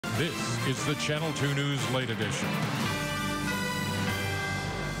This is the Channel 2 News Late Edition.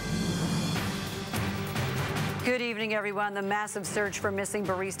 Good evening, everyone. The massive search for missing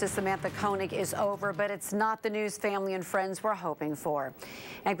barista Samantha Koenig is over, but it's not the news family and friends were hoping for.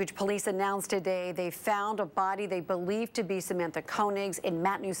 Anchorage Police announced today they found a body they believe to be Samantha Koenig's in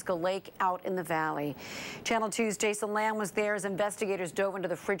Matanuska Lake out in the valley. Channel 2's Jason Lamb was there as investigators dove into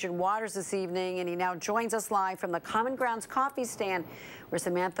the frigid waters this evening, and he now joins us live from the Common Grounds coffee stand where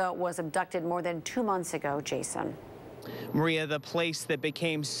Samantha was abducted more than 2 months ago. Jason. Maria, the place that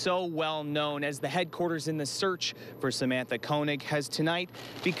became so well known as the headquarters in the search for Samantha Koenig has tonight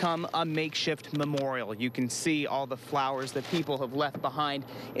become a makeshift memorial. You can see all the flowers that people have left behind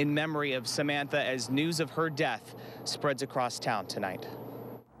in memory of Samantha as news of her death spreads across town tonight.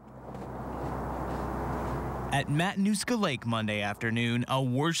 At Matanuska Lake Monday afternoon, a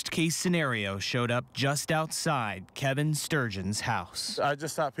worst-case scenario showed up just outside Kevin Sturgeon's house. I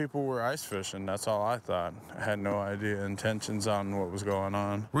just thought people were ice fishing. That's all I thought. I had no idea intentions on what was going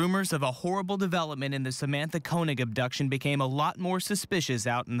on. Rumors of a horrible development in the Samantha Koenig abduction became a lot more suspicious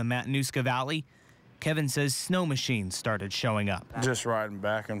out in the Matanuska Valley. Kevin says snow machines started showing up. Just riding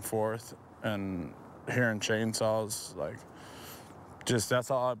back and forth and hearing chainsaws,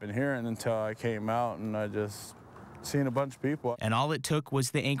 that's all I've been hearing until I came out and I just seen a bunch of people. And all it took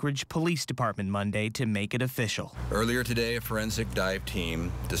was the Anchorage Police Department Monday to make it official. Earlier today, a forensic dive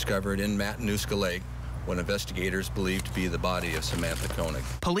team discovered in Matanuska Lake what investigators believe to be the body of Samantha Koenig.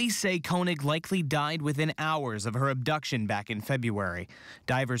 Police say Koenig likely died within hours of her abduction back in February.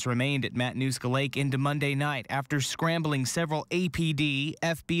 Divers remained at Matanuska Lake into Monday night after scrambling several APD,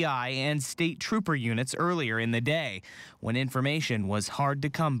 FBI, and state trooper units earlier in the day when information was hard to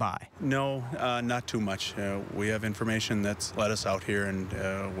come by. No, not too much. We have information that's led us out here, and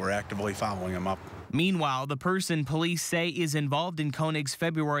we're actively following them up. Meanwhile, the person police say is involved in Koenig's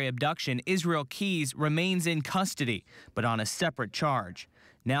February abduction, Israel Keys, remains in custody, but on a separate charge.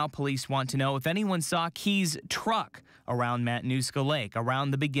 Now police want to know if anyone saw Keys' truck around Matanuska Lake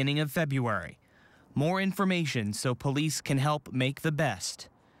around the beginning of February. More information so police can help make the best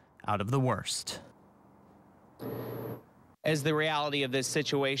out of the worst. As the reality of this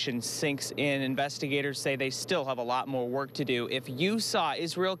situation sinks in, investigators say they still have a lot more work to do. If you saw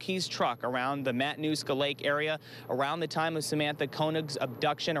Israel Keys' truck around the Matanuska Lake area around the time of Samantha Koenig's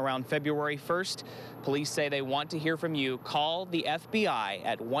abduction around February 1st, police say they want to hear from you. Call the FBI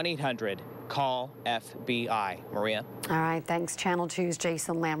at 1-800-CALL-FBI. Maria? All right, thanks. Channel 2's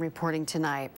Jason Lamb reporting tonight.